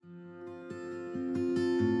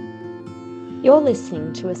You're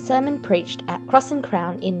listening to a sermon preached at Cross and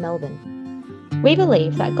Crown in Melbourne. We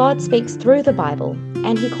believe that God speaks through the Bible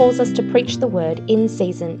and He calls us to preach the word in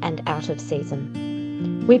season and out of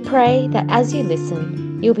season. We pray that as you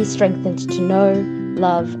listen, you'll be strengthened to know,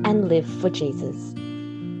 love, and live for Jesus.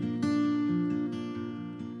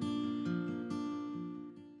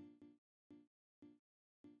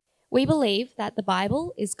 We believe that the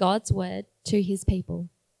Bible is God's word to His people.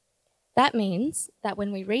 That means that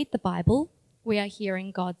when we read the Bible, we are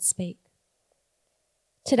hearing God speak.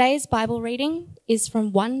 Today's Bible reading is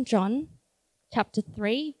from 1 John chapter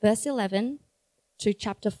 3, verse 11 to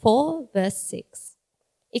chapter 4, verse 6.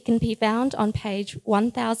 It can be found on page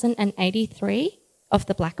 1083 of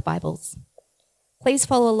the Black Bibles. Please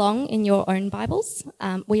follow along in your own Bibles.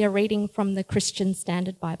 We are reading from the Christian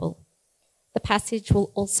Standard Bible. The passage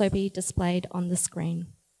will also be displayed on the screen.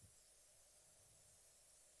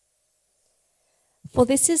 For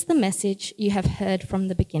this is the message you have heard from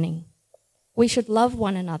the beginning. We should love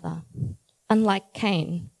one another, unlike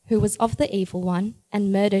Cain, who was of the evil one and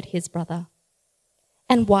murdered his brother.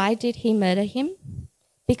 And why did he murder him?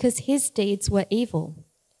 Because his deeds were evil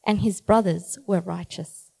and his brothers were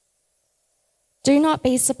righteous. Do not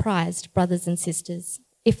be surprised, brothers and sisters,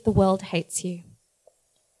 if the world hates you.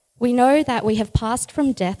 We know that we have passed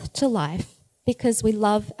from death to life because we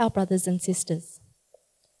love our brothers and sisters.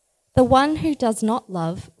 The one who does not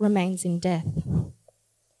love remains in death.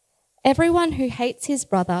 Everyone who hates his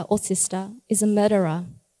brother or sister is a murderer,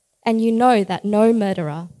 and you know that no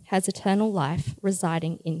murderer has eternal life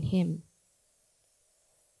residing in him.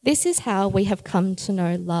 This is how we have come to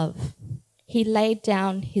know love. He laid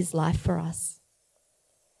down his life for us.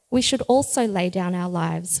 We should also lay down our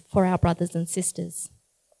lives for our brothers and sisters.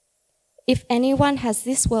 If anyone has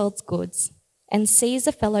this world's goods and sees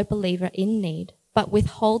a fellow believer in need, but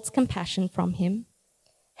withholds compassion from him,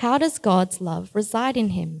 how does God's love reside in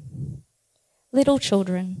him? Little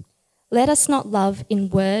children, let us not love in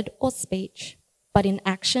word or speech, but in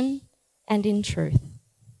action and in truth.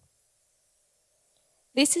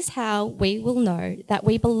 This is how we will know that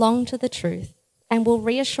we belong to the truth and will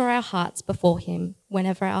reassure our hearts before him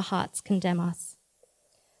whenever our hearts condemn us.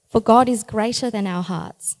 For God is greater than our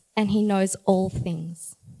hearts, and he knows all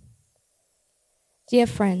things. Dear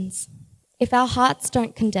friends, if our hearts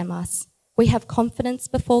don't condemn us, we have confidence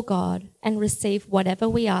before God and receive whatever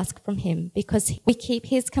we ask from him because we keep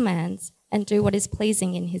his commands and do what is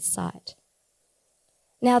pleasing in his sight.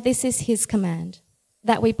 Now this is his command,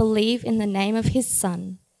 that we believe in the name of his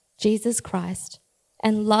Son, Jesus Christ,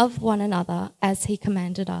 and love one another as he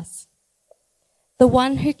commanded us. The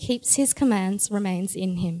one who keeps his commands remains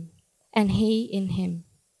in him, and he in him.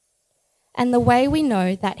 And the way we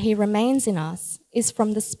know that he remains in us is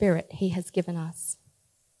from the Spirit he has given us.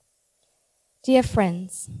 Dear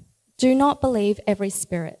friends, do not believe every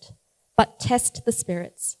spirit, but test the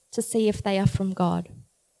spirits to see if they are from God,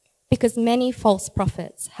 because many false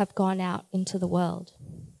prophets have gone out into the world.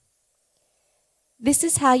 This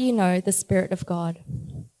is how you know the Spirit of God.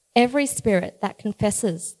 Every spirit that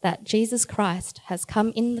confesses that Jesus Christ has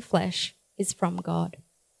come in the flesh is from God.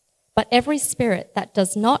 But every spirit that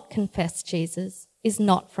does not confess Jesus is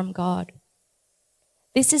not from God.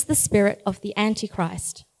 This is the spirit of the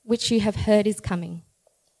Antichrist, which you have heard is coming.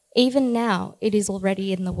 Even now it is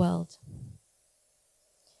already in the world.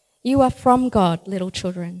 You are from God, little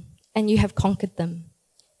children, and you have conquered them,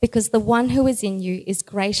 because the one who is in you is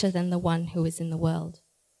greater than the one who is in the world.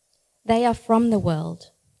 They are from the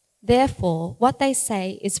world. Therefore, what they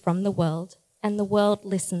say is from the world, and the world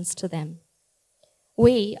listens to them.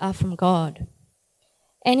 We are from God.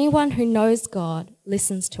 Anyone who knows God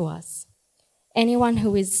listens to us. Anyone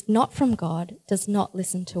who is not from God does not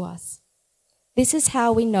listen to us. This is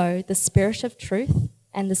how we know the spirit of truth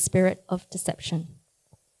and the spirit of deception.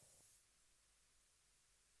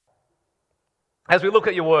 As we look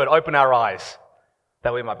at your word, open our eyes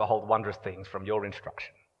that we might behold wondrous things from your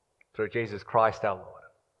instruction. Through Jesus Christ our Lord.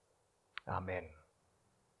 Amen.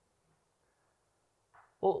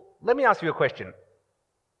 Well, let me ask you a question.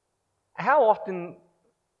 How often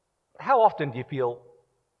do you feel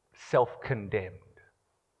self-condemned?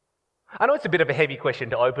 I know it's a bit of a heavy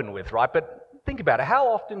question to open with, right? But think about it. How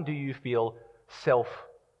often do you feel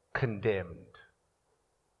self-condemned?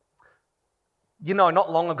 You know,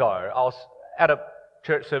 not long ago, I was at a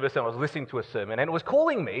church service and I was listening to a sermon and it was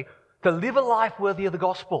calling me to live a life worthy of the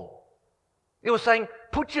gospel. It was saying,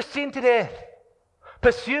 put your sin to death,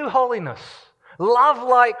 pursue holiness, love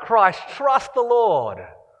like Christ, trust the Lord.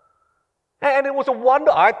 And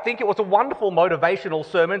I think it was a wonderful motivational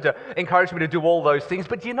sermon to encourage me to do all those things.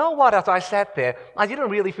 But you know what? As I sat there, I didn't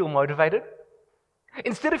really feel motivated.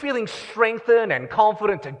 Instead of feeling strengthened and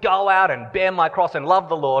confident to go out and bear my cross and love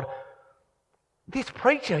the Lord, this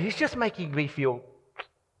preacher is just making me feel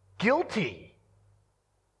guilty.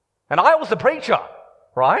 And I was the preacher,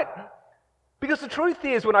 right? Because the truth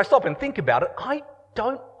is, when I stop and think about it, I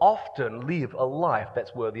don't often live a life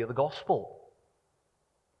that's worthy of the gospel.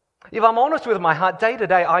 If I'm honest with my heart, day to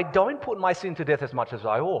day, I don't put my sin to death as much as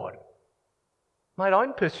I ought. I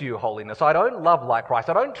don't pursue holiness. I don't love like Christ.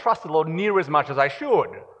 I don't trust the Lord near as much as I should.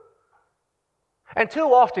 And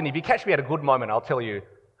too often, if you catch me at a good moment, I'll tell you,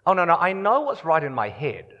 oh no, I know what's right in my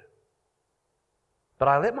head, but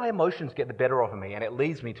I let my emotions get the better of me and it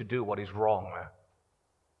leads me to do what is wrong.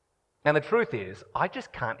 And the truth is, I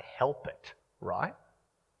just can't help it, right?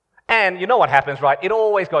 And you know what happens, right? It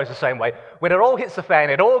always goes the same way. When it all hits the fan,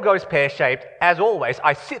 it all goes pear-shaped. As always,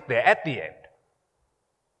 I sit there at the end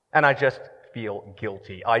and I just feel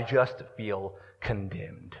guilty. I just feel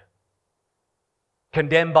condemned.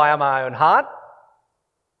 Condemned by my own heart,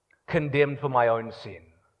 condemned for my own sin.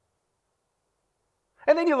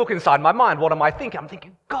 And then you look inside my mind, what am I thinking? I'm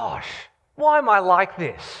thinking, gosh, why am I like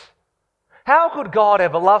this? How could God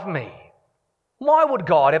ever love me? Why would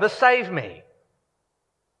God ever save me?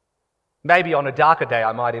 Maybe on a darker day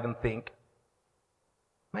I might even think,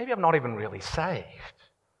 maybe I'm not even really saved.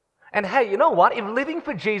 And hey, you know what? If living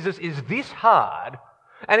for Jesus is this hard,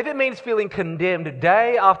 and if it means feeling condemned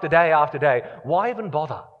day after day after day, why even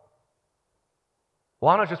bother?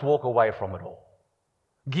 Why not just walk away from it all?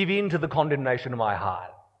 Give in to the condemnation of my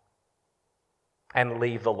heart and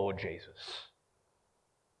leave the Lord Jesus.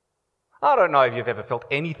 I don't know if you've ever felt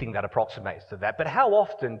anything that approximates to that, but how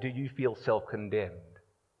often do you feel self-condemned?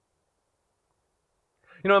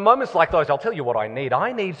 You know, in moments like those, I'll tell you what I need.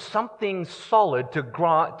 I need something solid to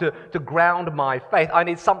ground my faith. I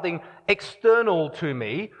need something external to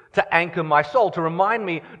me to anchor my soul, to remind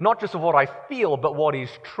me not just of what I feel, but what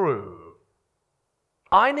is true.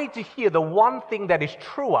 I need to hear the one thing that is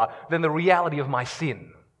truer than the reality of my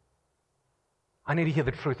sin. I need to hear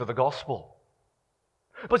the truth of the gospel.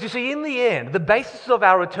 But you see, in the end, the basis of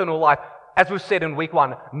our eternal life, as we've said in week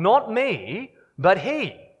 1, not me, but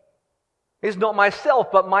He. Is not myself,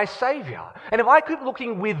 but my Saviour. And if I keep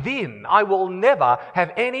looking within, I will never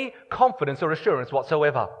have any confidence or assurance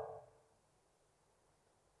whatsoever.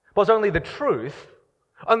 Because only the truth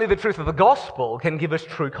of the gospel can give us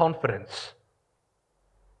true confidence.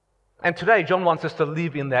 And today, John wants us to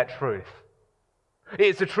live in that truth.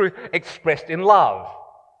 It's a truth expressed in love,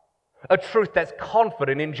 a truth that's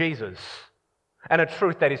confident in Jesus, and a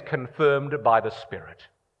truth that is confirmed by the Spirit.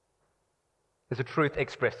 There's a truth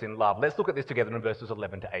expressed in love. Let's look at this together in verses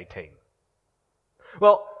 11 to 18.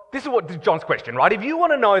 Well, this is John's question, right? If you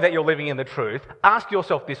want to know that you're living in the truth, ask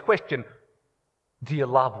yourself this question: do you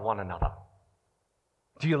love one another?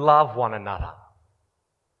 Do you love one another?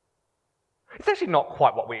 It's actually not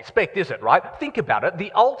quite what we expect, is it, right? Think about it.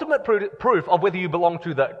 The ultimate proof of whether you belong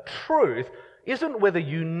to the truth isn't whether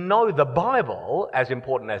you know the Bible, as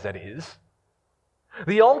important as it is.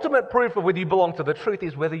 The ultimate proof of whether you belong to the truth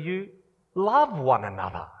is whether you love one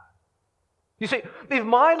another. You see, if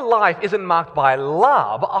my life isn't marked by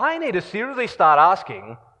love, I need to seriously start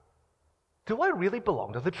asking, do I really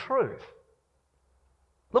belong to the truth?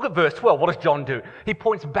 Look at verse 12. What does John do? He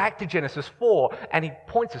points back to Genesis 4 and he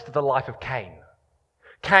points us to the life of Cain.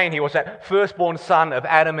 Cain, he was that firstborn son of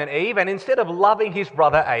Adam and Eve, and instead of loving his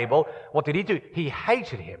brother Abel, what did he do? He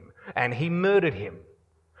hated him and he murdered him.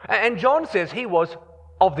 And John says he was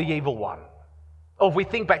of the evil one. Or if we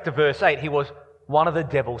think back to verse 8, he was one of the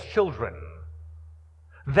devil's children.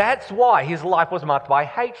 That's why his life was marked by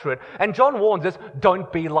hatred. And John warns us,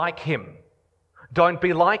 don't be like him. Don't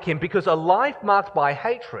be like him, because a life marked by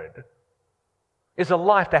hatred is a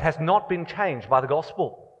life that has not been changed by the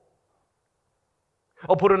gospel.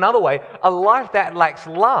 Or put another way, a life that lacks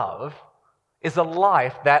love is a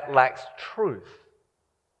life that lacks truth.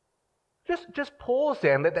 Just pause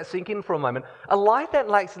there and let that sink in for a moment. A life that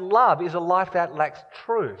lacks love is a life that lacks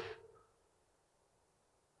truth.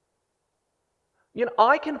 You know,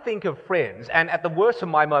 I can think of friends, and at the worst of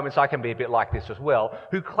my moments I can be a bit like this as well,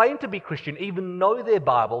 who claim to be Christian, even know their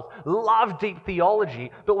Bibles, love deep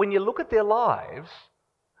theology, but when you look at their lives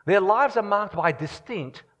are marked by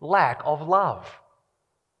distinct lack of love.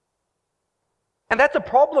 And that's a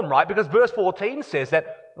problem, right? Because verse 14 says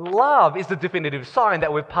that love is the definitive sign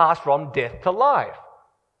that we've passed from death to life.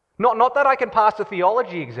 Not that I can pass a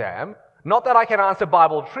theology exam, not that I can answer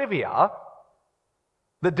Bible trivia.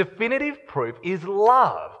 The definitive proof is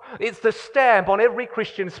love. It's the stamp on every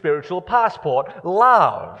Christian spiritual passport,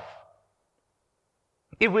 love.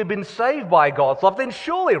 If we've been saved by God's love, then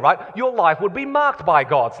surely, right, your life would be marked by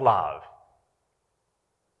God's love.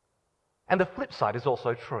 And the flip side is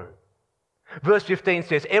also true. Verse 15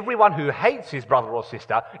 says, everyone who hates his brother or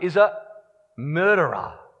sister is a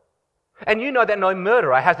murderer. And you know that no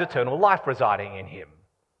murderer has eternal life residing in him.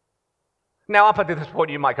 Now, up until this point,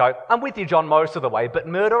 you might go, I'm with you, John, most of the way, but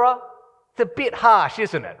murderer? It's a bit harsh,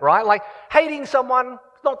 isn't it, right? Like, hating someone,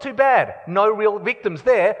 it's not too bad. No real victims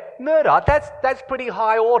there. Murder, that's pretty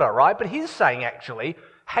high order, right? But he's saying, actually,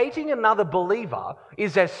 hating another believer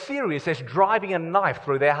is as serious as driving a knife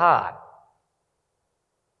through their heart.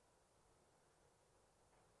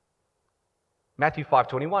 Matthew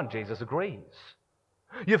 5:21, Jesus agrees.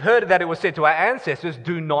 You've heard that it was said to our ancestors,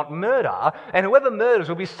 do not murder, and whoever murders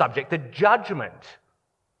will be subject to judgment.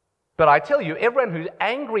 But I tell you, everyone who's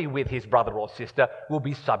angry with his brother or sister will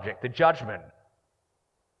be subject to judgment.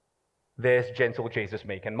 There's gentle Jesus,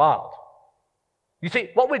 meek and mild. You see,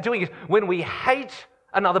 what we're doing is when we hate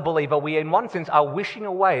another believer, we in one sense are wishing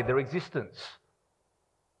away their existence.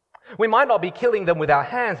 We might not be killing them with our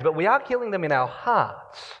hands, but we are killing them in our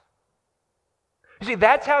hearts. You see,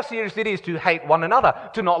 that's how serious it is to hate one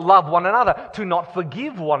another, to not love one another, to not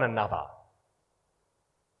forgive one another.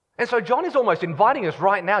 And so John is almost inviting us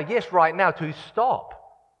right now, yes, right now, to stop.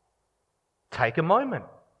 Take a moment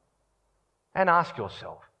and ask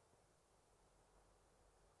yourself,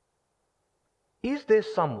 is there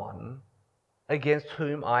someone against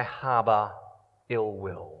whom I harbour ill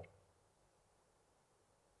will?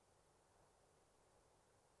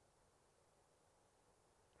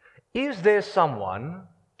 Is there someone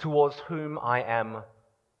towards whom I am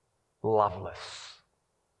loveless?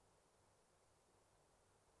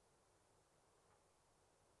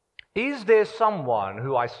 Is there someone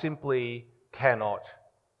who I simply cannot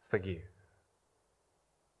forgive?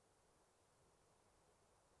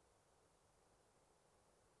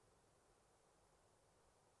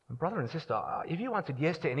 And brother and sister, if you answered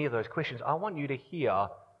yes to any of those questions, I want you to hear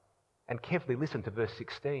and carefully listen to verse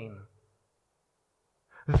 16.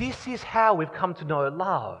 This is how we've come to know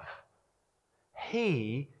love.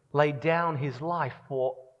 He laid down his life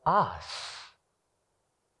for us.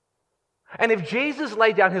 And if Jesus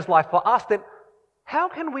laid down his life for us, then how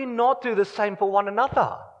can we not do the same for one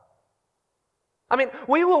another? I mean,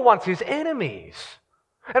 we were once his enemies,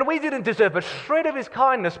 and we didn't deserve a shred of his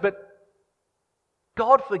kindness, but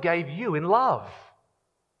God forgave you in love.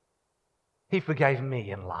 He forgave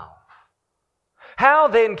me in love. How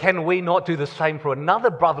then can we not do the same for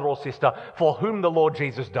another brother or sister for whom the Lord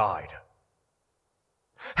Jesus died?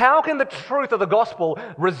 How can the truth of the gospel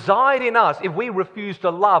reside in us if we refuse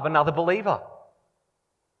to love another believer?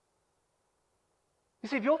 You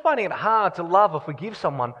see, if you're finding it hard to love or forgive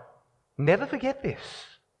someone, never forget this.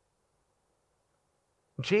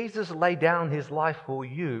 Jesus laid down his life for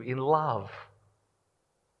you in love.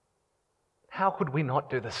 How could we not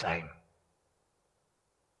do the same?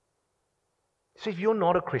 So if you're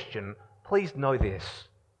not a Christian, please know this.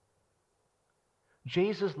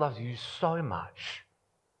 Jesus loves you so much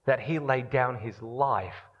that he laid down his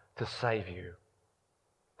life to save you.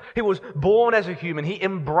 He was born as a human. He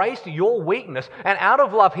embraced your weakness, and out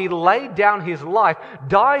of love he laid down his life,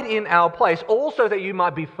 died in our place, also that you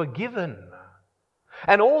might be forgiven,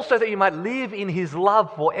 and also that you might live in his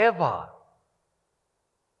love forever.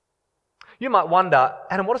 You might wonder,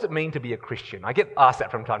 Adam, what does it mean to be a Christian? I get asked that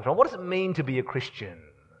from time to time. What does it mean to be a Christian?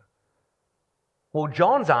 Well,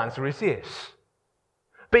 John's answer is this.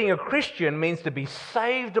 Being a Christian means to be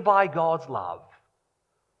saved by God's love,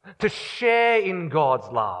 to share in God's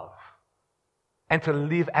love, and to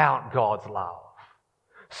live out God's love.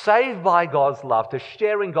 Saved by God's love, to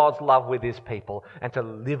share in God's love with his people, and to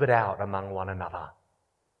live it out among one another.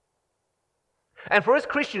 And for us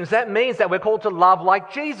Christians, that means that we're called to love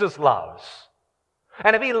like Jesus loves.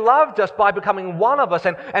 And if he loved us by becoming one of us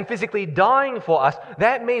and physically dying for us,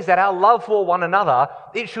 that means that our love for one another,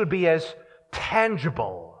 it should be as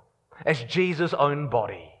tangible as Jesus' own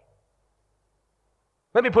body.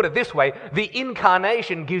 Let me put it this way, the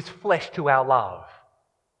incarnation gives flesh to our love.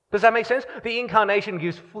 Does that make sense? The incarnation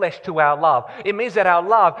gives flesh to our love. It means that our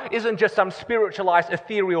love isn't just some spiritualized,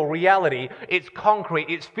 ethereal reality. It's concrete,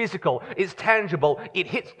 it's physical, it's tangible, it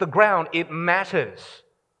hits the ground, it matters.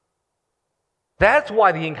 That's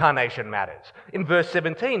why the incarnation matters. In verse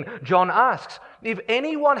 17, John asks, if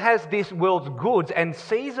anyone has this world's goods and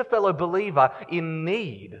sees a fellow believer in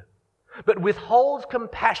need, but withholds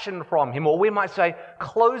compassion from him, or we might say,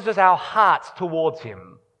 closes our hearts towards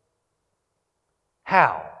him,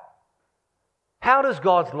 how? How does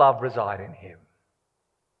God's love reside in him?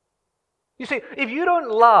 You see, if you don't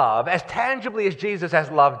love as tangibly as Jesus has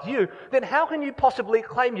loved you, then how can you possibly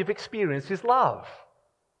claim you've experienced his love?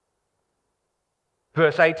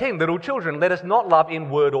 Verse 18, little children, let us not love in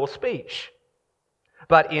word or speech,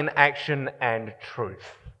 but in action and truth.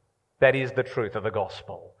 That is the truth of the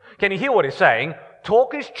gospel. Can you hear what he's saying?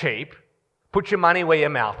 Talk is cheap. Put your money where your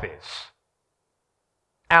mouth is.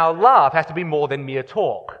 Our love has to be more than mere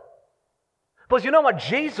talk. Because you know what?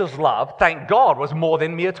 Jesus' love, thank God, was more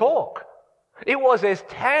than mere talk. It was as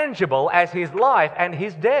tangible as his life and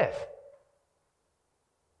his death.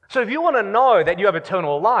 So if you want to know that you have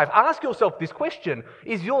eternal life, ask yourself this question: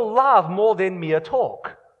 is your love more than mere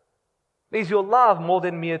talk? Is your love more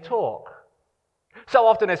than mere talk? So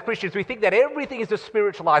often as Christians, we think that everything is a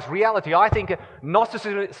spiritualized reality. I think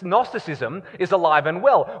Gnosticism is alive and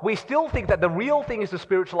well. We still think that the real thing is the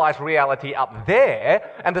spiritualized reality up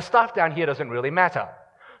there, and the stuff down here doesn't really matter.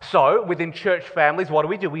 So within church families, what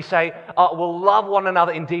do? We say, we'll love one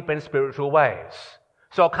another in deep and spiritual ways.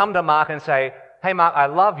 So I'll come to Mark and say, hey Mark, I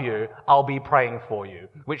love you, I'll be praying for you,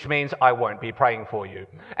 which means I won't be praying for you.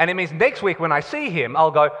 And it means next week when I see him, I'll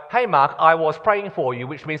go, hey Mark, I was praying for you,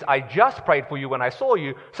 which means I just prayed for you when I saw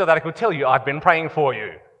you so that I could tell you I've been praying for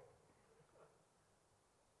you.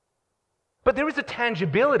 But there is a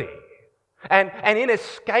tangibility and an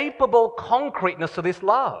inescapable concreteness to this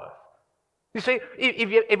love. You see,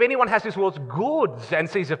 if anyone has this world's goods and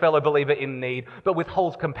sees a fellow believer in need, but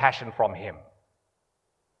withholds compassion from him,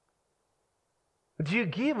 do you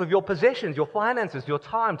give of your possessions, your finances, your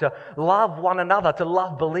time to love one another, to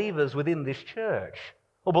love believers within this church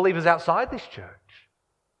or believers outside this church?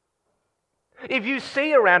 If you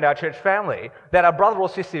see around our church family that a brother or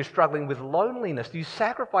sister is struggling with loneliness, do you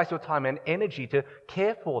sacrifice your time and energy to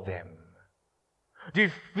care for them? Do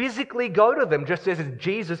you physically go to them just as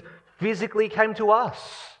Jesus physically came to us?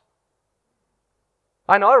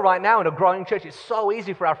 I know right now in a growing church it's so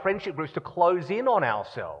easy for our friendship groups to close in on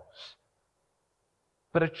ourselves.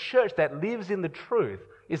 But a church that lives in the truth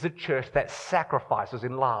is a church that sacrifices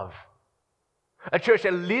in love. A church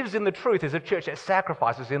that lives in the truth is a church that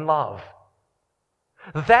sacrifices in love.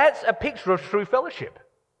 That's a picture of true fellowship.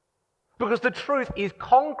 Because the truth is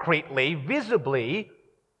concretely, visibly,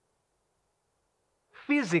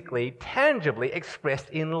 physically, tangibly expressed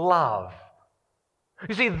in love.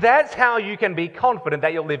 You see, that's how you can be confident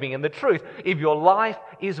that you're living in the truth, if your life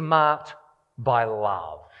is marked by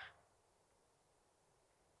love.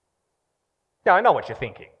 Now, I know what you're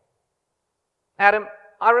thinking. Adam,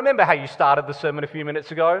 I remember how you started the sermon a few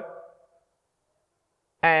minutes ago,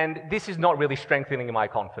 and this is not really strengthening my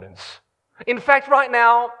confidence. In fact, right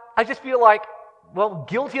now, I just feel like,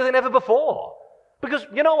 guiltier than ever before. Because,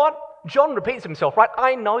 you know what? John repeats himself, right?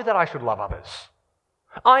 I know that I should love others.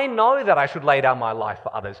 I know that I should lay down my life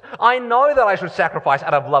for others. I know that I should sacrifice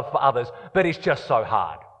out of love for others, but it's just so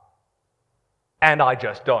hard. And I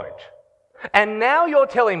just don't. And now you're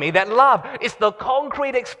telling me that love is the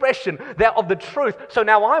concrete expression of the truth. So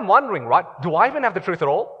now I'm wondering, right, do I even have the truth at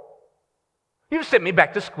all? You've sent me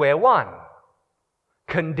back to square one.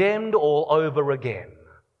 Condemned all over again.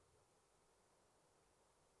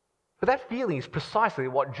 But that feeling is precisely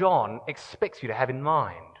what John expects you to have in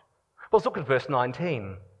mind. Well, let's look at verse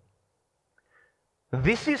 19.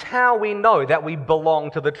 This is how we know that we belong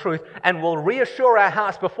to the truth and will reassure our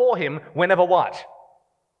hearts before him whenever what?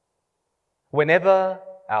 Whenever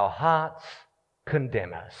our hearts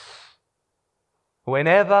condemn us.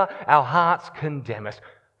 Whenever our hearts condemn us.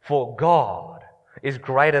 For God is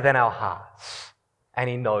greater than our hearts, and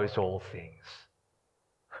he knows all things.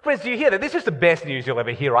 Friends, do you hear that? This is the best news you'll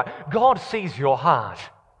ever hear, right? God sees your heart,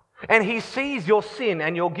 and he sees your sin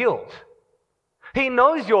and your guilt. He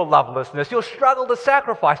knows your lovelessness, your struggle to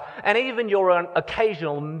sacrifice, and even your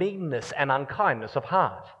occasional meanness and unkindness of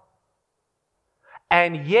heart.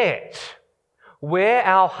 And yet, where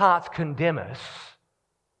our hearts condemn us,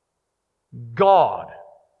 God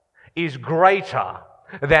is greater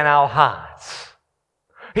than our hearts.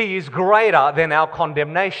 He is greater than our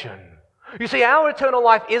condemnation. You see, our eternal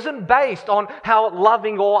life isn't based on how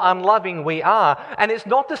loving or unloving we are, and it's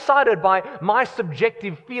not decided by my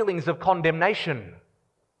subjective feelings of condemnation.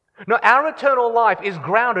 No, our eternal life is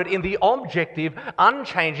grounded in the objective,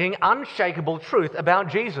 unchanging, unshakable truth about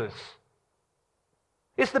Jesus.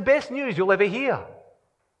 It's the best news you'll ever hear.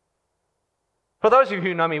 For those of you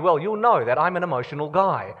who know me well, you'll know that I'm an emotional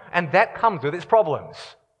guy, and that comes with its problems.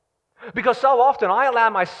 Because so often I allow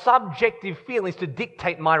my subjective feelings to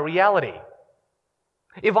dictate my reality.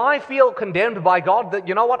 If I feel condemned by God, then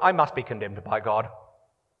you know what? I must be condemned by God.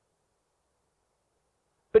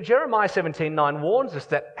 But Jeremiah 17:9 warns us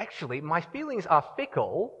that actually my feelings are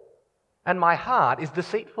fickle and my heart is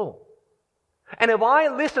deceitful. And if I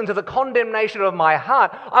listen to the condemnation of my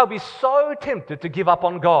heart, I'll be so tempted to give up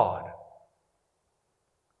on God.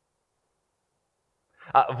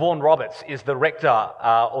 Vaughan Roberts is the rector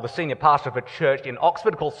or the senior pastor of a church in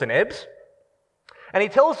Oxford called St Ebbe's. And he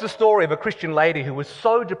tells the story of a Christian lady who was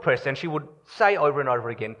so depressed, and she would say over and over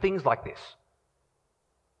again things like this: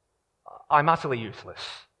 I'm utterly useless.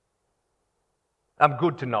 I'm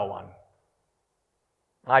good to no one.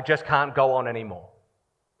 I just can't go on anymore.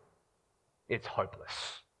 It's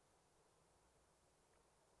hopeless.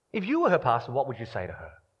 If you were her pastor, what would you say to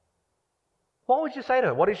her? What would you say to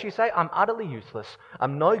her? What did she say? I'm utterly useless.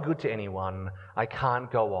 I'm no good to anyone. I can't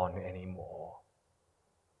go on anymore.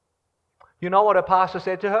 You know what her pastor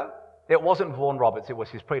said to her? It wasn't Vaughan Roberts, it was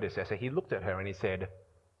his predecessor. He looked at her and he said,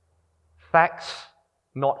 facts,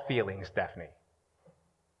 not feelings, Daphne.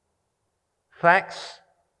 Facts,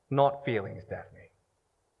 not feelings, Daphne.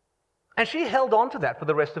 And she held on to that for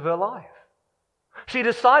the rest of her life. She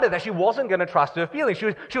decided that she wasn't going to trust her feelings.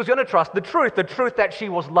 She was going to trust the truth that she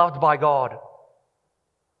was loved by God.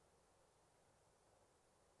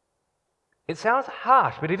 It sounds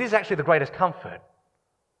harsh, but it is actually the greatest comfort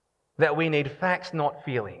that we need facts, not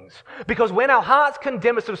feelings. Because when our hearts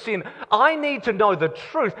condemn us of sin, I need to know the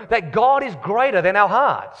truth that God is greater than our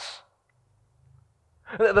hearts.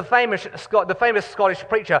 The famous Scottish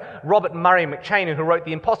preacher, Robert Murray McCheyne, who wrote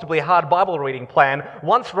the impossibly hard Bible reading plan,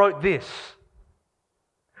 once wrote this: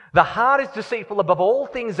 the heart is deceitful above all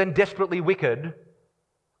things and desperately wicked.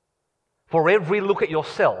 For every look at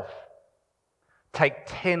yourself, take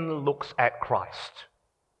 10 looks at Christ.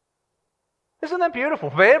 Isn't that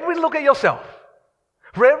beautiful? For every look at yourself,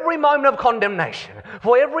 for every moment of condemnation,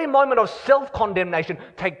 for every moment of self-condemnation,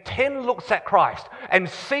 take 10 looks at Christ and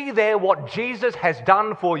see there what Jesus has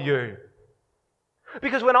done for you.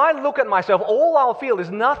 Because when I look at myself, all I'll feel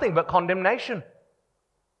is nothing but condemnation.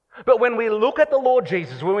 But when we look at the Lord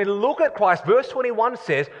Jesus, when we look at Christ, verse 21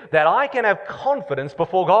 says that I can have confidence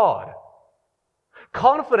before God.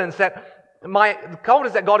 Confidence that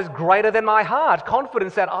God is greater than my heart.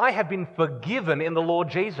 Confidence that I have been forgiven in the Lord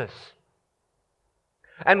Jesus.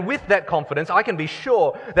 And with that confidence, I can be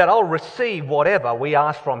sure that I'll receive whatever we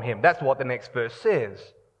ask from Him. That's what the next verse says.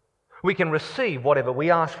 We can receive whatever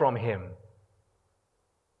we ask from Him.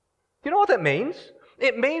 Do you know what that means?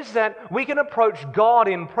 It means that we can approach God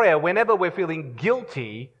in prayer whenever we're feeling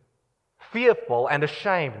guilty, fearful, and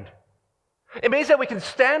ashamed. It means that we can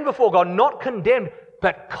stand before God not condemned,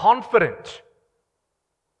 but confident.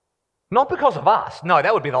 Not because of us. No,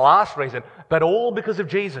 that would be the last reason. But all because of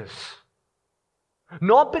Jesus.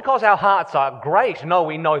 Not because our hearts are great. No,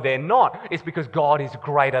 we know they're not. It's because God is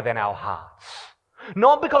greater than our hearts.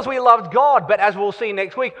 Not because we loved God, but as we'll see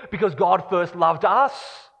next week, because God first loved us.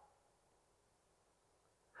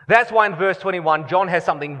 That's why in verse 21, John has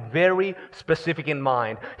something very specific in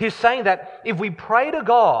mind. He's saying that if we pray to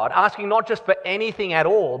God, asking not just for anything at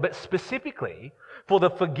all, but specifically for the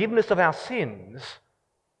forgiveness of our sins,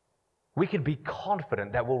 we can be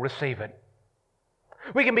confident that we'll receive it.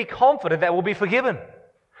 We can be confident that we'll be forgiven.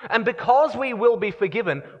 And because we will be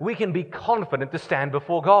forgiven, we can be confident to stand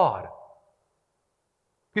before God.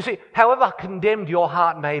 You see, however condemned your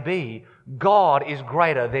heart may be, God is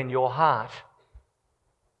greater than your heart.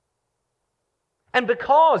 And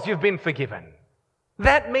because you've been forgiven,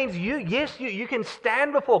 that means you can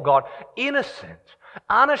stand before God innocent,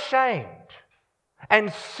 unashamed,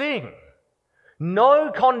 and sing,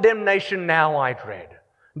 "No condemnation now I dread.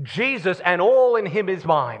 Jesus and all in Him is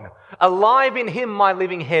mine. Alive in Him my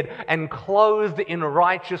living head, and clothed in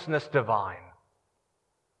righteousness divine.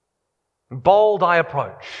 Bold I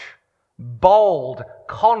approach, bold,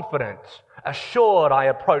 confident, assured I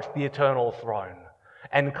approach the eternal throne,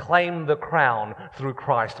 and claim the crown through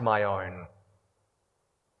Christ my own."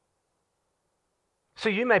 So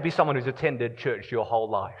you may be someone who's attended church your whole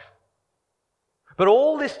life. But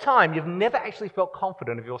all this time, you've never actually felt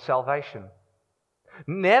confident of your salvation.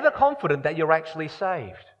 Never confident that you're actually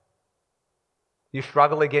saved. You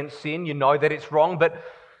struggle against sin, you know that it's wrong, but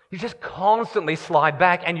you just constantly slide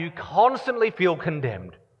back and you constantly feel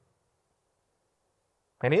condemned.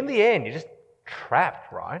 And in the end, you're just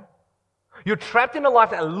trapped, right? You're trapped in a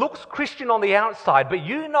life that looks Christian on the outside, but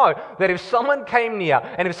you know that if someone came near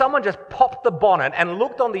and if someone just popped the bonnet and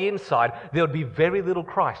looked on the inside, there would be very little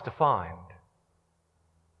Christ to find.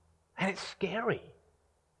 And it's scary.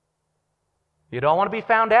 You don't want to be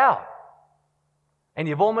found out. And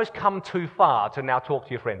you've almost come too far to now talk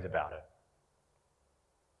to your friends about it.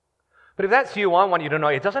 But if that's you, I want you to know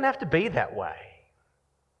it doesn't have to be that way.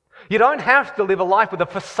 You don't have to live a life with a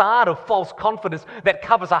facade of false confidence that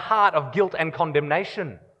covers a heart of guilt and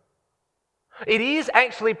condemnation. It is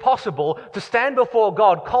actually possible to stand before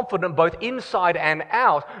God confident both inside and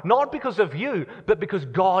out, not because of you, but because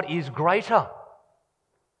God is greater.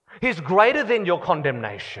 He's greater than your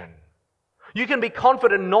condemnation. You can be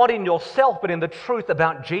confident not in yourself, but in the truth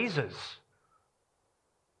about Jesus.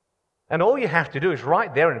 And all you have to do is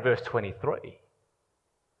right there in verse 23.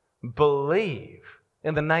 Believe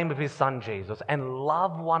in the name of his Son Jesus and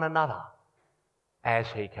love one another as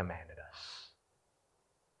he commanded us.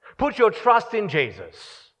 Put your trust in Jesus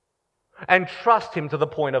and trust him to the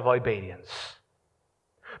point of obedience.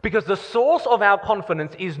 Because the source of our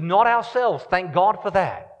confidence is not ourselves. Thank God for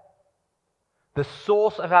that. The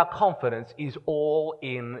source of our confidence is all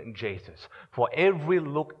in Jesus. For every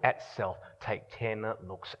look at self, take 10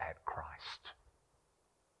 looks at Christ.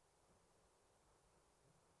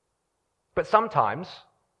 But sometimes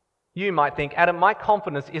you might think, Adam, my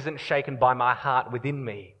confidence isn't shaken by my heart within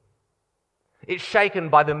me. It's shaken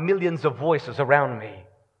by the millions of voices around me.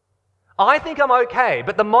 I think I'm okay,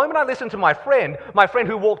 but the moment I listen to my friend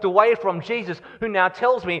who walked away from Jesus, who now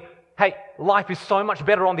tells me, hey, life is so much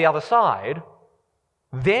better on the other side,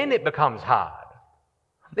 then it becomes hard.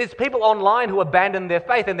 There's people online who abandon their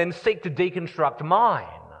faith and then seek to deconstruct mine.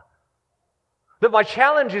 That my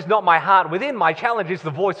challenge is not my heart within, my challenge is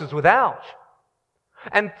the voices without.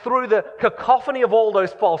 And through the cacophony of all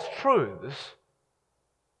those false truths,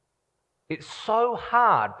 it's so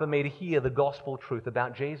hard for me to hear the gospel truth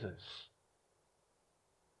about Jesus.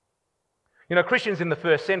 You know, Christians in the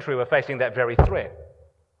first century were facing that very threat.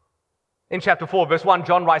 In chapter 4, verse 1,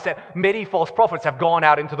 John writes that many false prophets have gone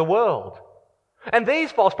out into the world. And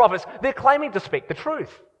these false prophets, they're claiming to speak the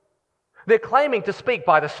truth. They're claiming to speak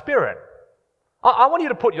by the Spirit. I want you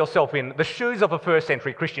to put yourself in the shoes of a first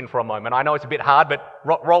century Christian for a moment. I know it's a bit hard, but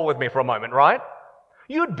roll with me for a moment, right?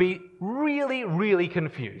 You'd be really, really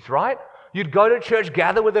confused, right? You'd go to church,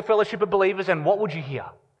 gather with a fellowship of believers, and what would you hear?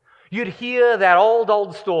 You'd hear that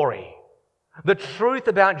old story, the truth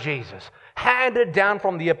about Jesus, handed down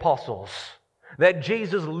from the apostles, that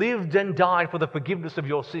Jesus lived and died for the forgiveness of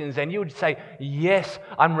your sins. And you would say, yes,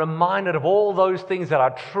 I'm reminded of all those things that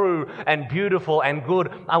are true and beautiful and good.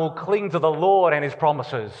 I will cling to the Lord and his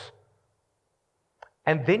promises.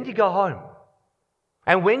 And then you go home.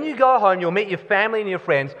 And when you go home, you'll meet your family and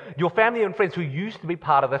friends who used to be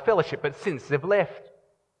part of the fellowship, but since they've left.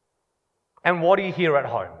 And what do you hear at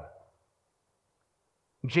home?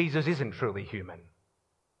 Jesus isn't truly human.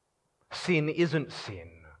 Sin isn't sin.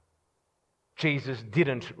 Jesus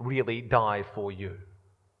didn't really die for you.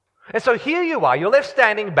 And so here you are, you're left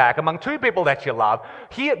standing back among two people that you love,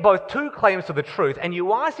 hear both two claims to the truth, and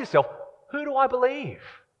you ask yourself, who do I believe?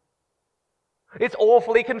 It's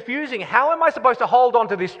awfully confusing. How am I supposed to hold on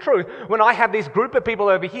to this truth when I have this group of people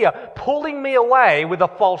over here pulling me away with a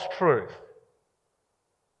false truth?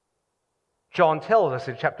 John tells us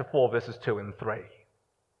in chapter 4, verses 2 and 3.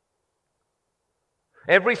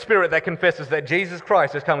 Every spirit that confesses that Jesus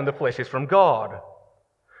Christ has come in the flesh is from God.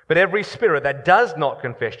 But every spirit that does not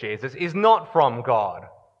confess Jesus is not from God.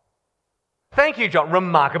 Thank you, John.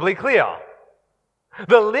 Remarkably clear.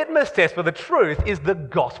 The litmus test for the truth is the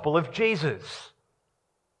gospel of Jesus.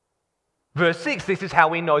 Verse 6, this is how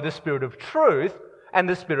we know the spirit of truth and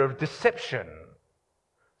the spirit of deception.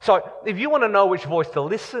 So, if you want to know which voice to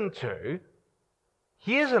listen to,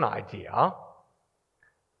 here's an idea.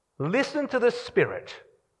 Listen to the Spirit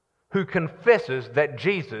who confesses that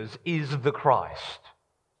Jesus is the Christ.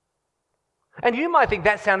 And you might think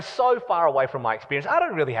that sounds so far away from my experience. I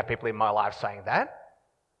don't really have people in my life saying that.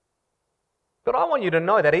 But I want you to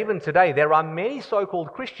know that even today there are many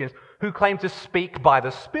so-called Christians who claim to speak by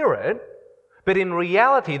the Spirit, but in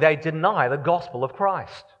reality they deny the gospel of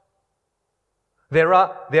Christ. There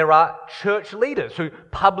are church leaders who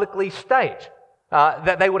publicly state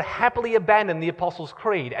that they would happily abandon the Apostles'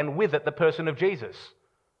 Creed and with it the person of Jesus.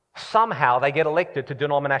 Somehow they get elected to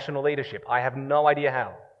denominational leadership. I have no idea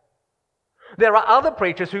how. There are other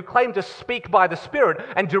preachers who claim to speak by the Spirit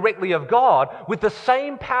and directly of God with the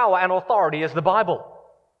same power and authority as the Bible.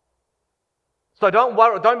 So don't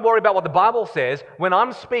worry about what the Bible says. When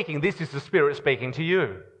I'm speaking, this is the Spirit speaking to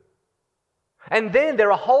you. And then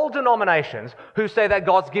there are whole denominations who say that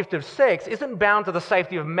God's gift of sex isn't bound to the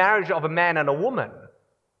safety of marriage of a man and a woman.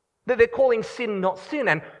 That they're calling sin not sin,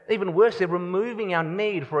 and even worse, they're removing our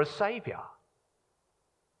need for a Saviour.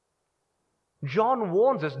 John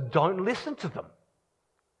warns us, don't listen to them.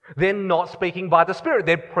 They're not speaking by the Spirit.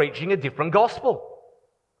 They're preaching a different gospel.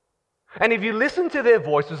 And if you listen to their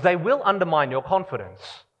voices, they will undermine your confidence.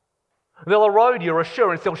 They'll erode your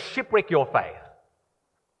assurance. They'll shipwreck your faith.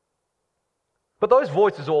 But those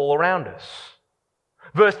voices are all around us.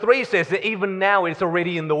 Verse 3 says that even now it's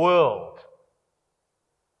already in the world.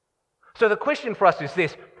 So the question for us is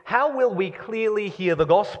this: how will we clearly hear the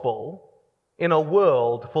gospel in a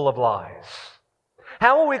world full of lies?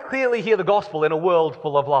 How will we clearly hear the gospel in a world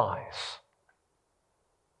full of lies?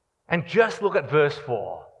 And just look at verse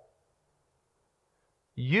 4.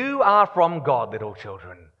 You are from God, little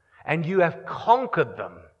children, and you have conquered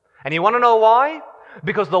them. And you want to know why?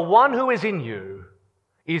 Because the one who is in you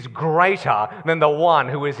is greater than the one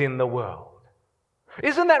who is in the world.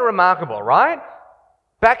 Isn't that remarkable, right?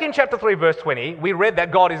 Back in chapter 3, verse 20, we read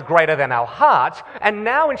that God is greater than our hearts. And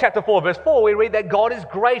now in chapter 4, verse 4, we read that God is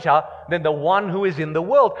greater than the one who is in the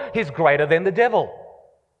world. He's greater than the devil.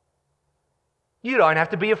 You don't have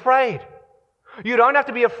to be afraid. You don't have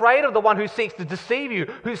to be afraid of the one who seeks to deceive you,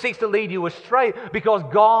 who seeks to lead you astray, because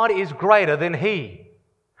God is greater than he.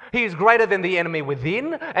 He is greater than the enemy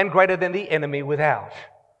within and greater than the enemy without.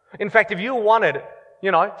 In fact, if you wanted,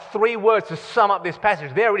 3 words to sum up this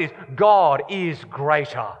passage, there it is. God is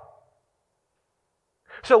greater.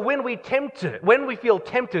 So when we feel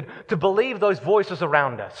tempted to believe those voices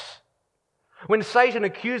around us, when Satan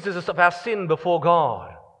accuses us of our sin before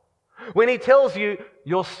God, when he tells you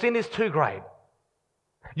your sin is too great,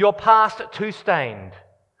 your past too stained,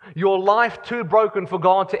 your life too broken for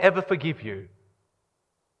God to ever forgive you,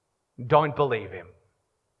 don't believe him.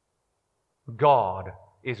 God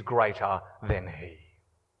is greater than he.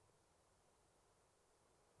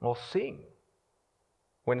 Or sing.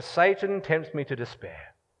 When Satan tempts me to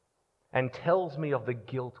despair and tells me of the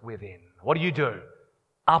guilt within, what do?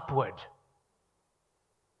 Upward.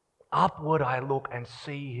 Upward I look and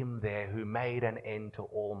see him there who made an end to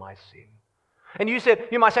all my sin. And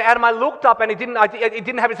you might say, Adam, I looked up and it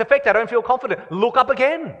didn't have its effect. I don't feel confident. Look up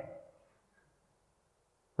again.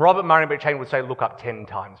 Robert Murray McCheyne would say, look up 10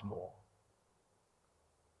 times more.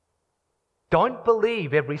 Don't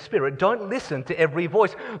believe every spirit. Don't listen to every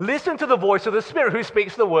voice. Listen to the voice of the Spirit who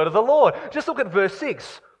speaks the word of the Lord. Just look at verse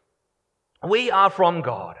 6. We are from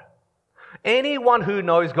God. Anyone who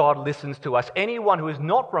knows God listens to us. Anyone who is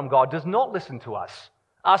not from God does not listen to us.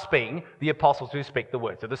 Us being the apostles who speak the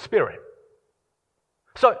words of the Spirit.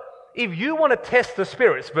 So, if you want to test the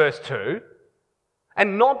spirits, verse 2,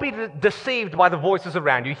 and not be deceived by the voices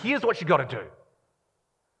around you, here's what you've got to do.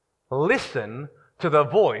 Listen to the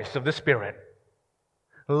voice of the Spirit.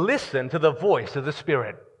 Listen to the voice of the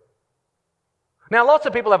Spirit. Now, lots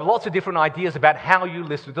of people have lots of different ideas about how you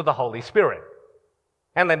listen to the Holy Spirit.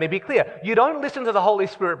 And let me be clear, you don't listen to the Holy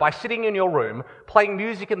Spirit by sitting in your room, playing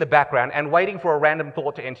music in the background, and waiting for a random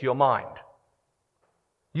thought to enter your mind.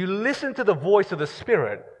 You listen to the voice of the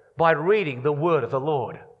Spirit by reading the Word of the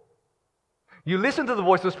Lord. You listen to the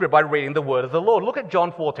voice of the Spirit by reading the Word of the Lord. Look at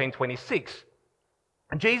John 14:26.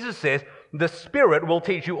 Jesus says, the Spirit will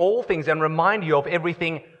teach you all things and remind you of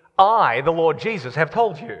everything I, the Lord Jesus, have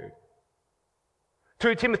told you.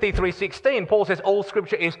 2 Timothy 3:16, Paul says all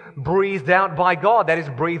Scripture is breathed out by God, that is,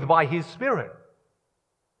 breathed by His Spirit.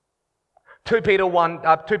 2 Peter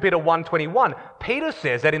 1:21, Peter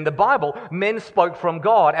says that in the Bible, men spoke from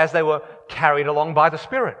God as they were carried along by the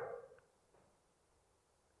Spirit.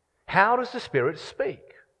 How does the Spirit speak?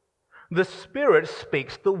 The Spirit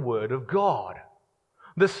speaks the Word of God.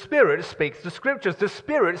 The Spirit speaks the Scriptures. The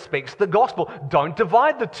Spirit speaks the gospel. Don't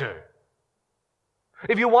divide the two.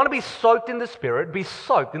 If you want to be soaked in the Spirit, be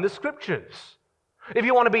soaked in the Scriptures. If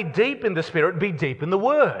you want to be deep in the Spirit, be deep in the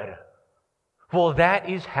Word. For that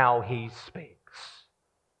is how He speaks.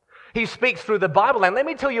 He speaks through the Bible, and let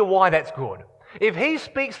me tell you why that's good. If He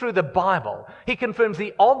speaks through the Bible, He confirms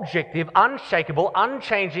the objective, unshakable,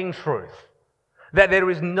 unchanging truth that there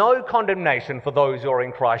is no condemnation for those who are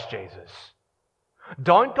in Christ Jesus.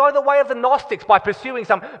 Don't go the way of the Gnostics by pursuing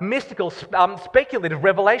some mystical, speculative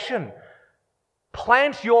revelation.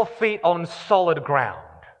 Plant your feet on solid ground.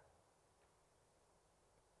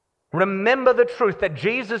 Remember the truth that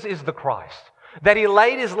Jesus is the Christ, that He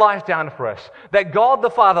laid His life down for us, that God the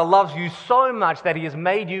Father loves you so much that He has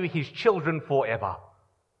made you His children forever.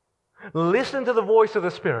 Listen to the voice of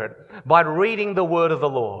the Spirit by reading the Word of the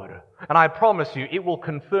Lord, and I promise you it will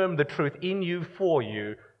confirm the truth in you for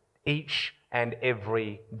you each and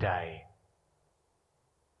every day.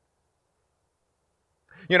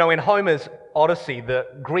 You know, in Homer's Odyssey, the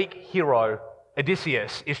Greek hero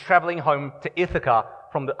Odysseus is traveling home to Ithaca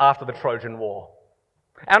after the Trojan War.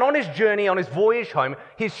 And on his journey, on his voyage home,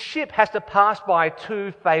 his ship has to pass by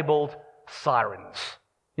 2 fabled sirens.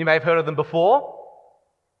 You may have heard of them before.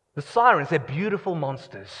 The sirens, they're beautiful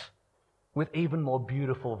monsters with even more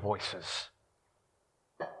beautiful voices.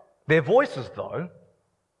 Their voices, though,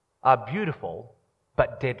 are beautiful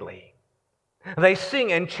but deadly. They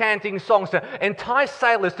sing enchanting songs to entice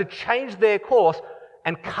sailors to change their course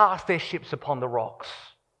and cast their ships upon the rocks.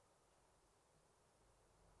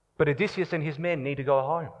 But Odysseus and his men need to go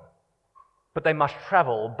home. But they must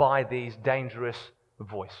travel by these dangerous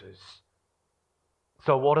voices.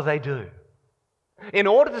 So what do? In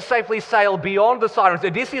order to safely sail beyond the sirens,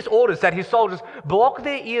 Odysseus orders that his soldiers block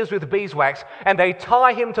their ears with beeswax and they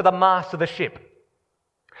tie him to the mast of the ship.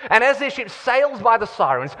 And as their ship sails by the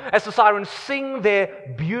sirens, as the sirens sing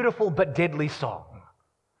their beautiful but deadly song,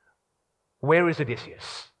 where is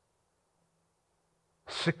Odysseus?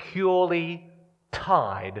 Securely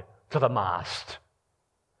tied to the mast.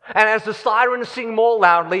 And as the sirens sing more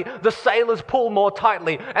loudly, the sailors pull more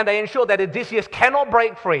tightly, and they ensure that Odysseus cannot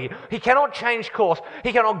break free. He cannot change course.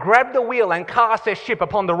 He cannot grab the wheel and cast their ship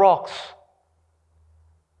upon the rocks.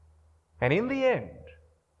 And in the end,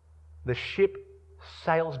 the ship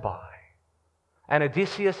sails by, and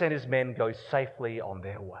Odysseus and his men go safely on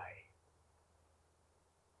their way.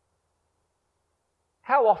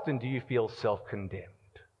 How often do you feel self-condemned?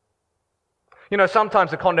 You know,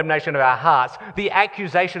 sometimes the condemnation of our hearts, the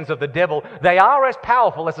accusations of the devil, they are as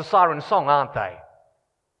powerful as the siren song, aren't they?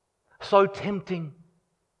 So tempting,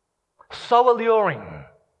 so alluring,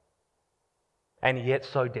 and yet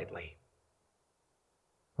so deadly.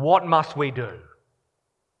 What must we do?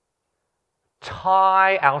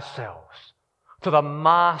 Tie ourselves to the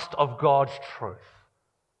mast of God's truth.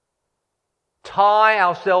 Tie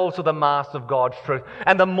ourselves to the mast of God's truth.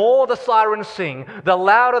 And the more the sirens sing, the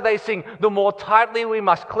louder they sing, the more tightly we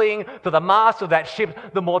must cling to the mast of that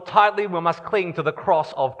ship, the more tightly we must cling to the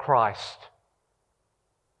cross of Christ.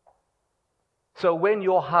 So when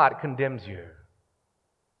your heart condemns you,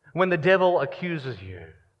 when the devil accuses you,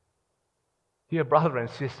 dear brother and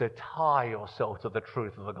sister, tie yourself to the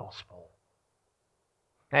truth of the gospel.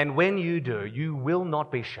 And when you do, you will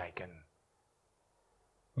not be shaken.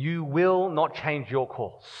 You will not change your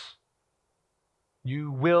course.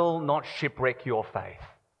 You will not shipwreck your faith.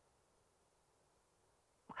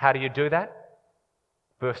 How do you do that?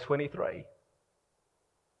 Verse 23.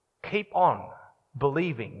 Keep on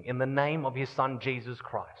believing in the name of his Son Jesus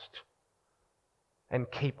Christ, and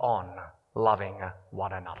keep on loving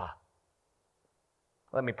one another.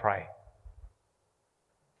 Let me pray.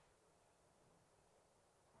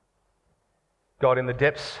 God, in the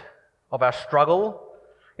depths of our struggle,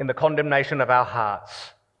 in the condemnation of our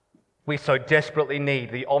hearts, we so desperately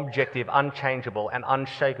need the objective, unchangeable, and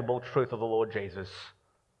unshakable truth of the Lord Jesus.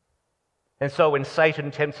 And so when Satan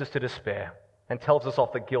tempts us to despair and tells us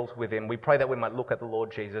off the guilt within, we pray that we might look at the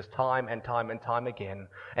Lord Jesus time and time and time again.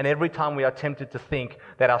 And every time we are tempted to think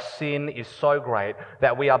that our sin is so great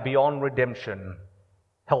that we are beyond redemption,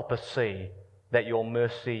 help us see that your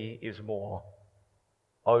mercy is more,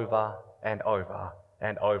 over and over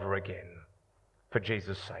and over again. For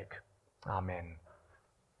Jesus' sake. Amen.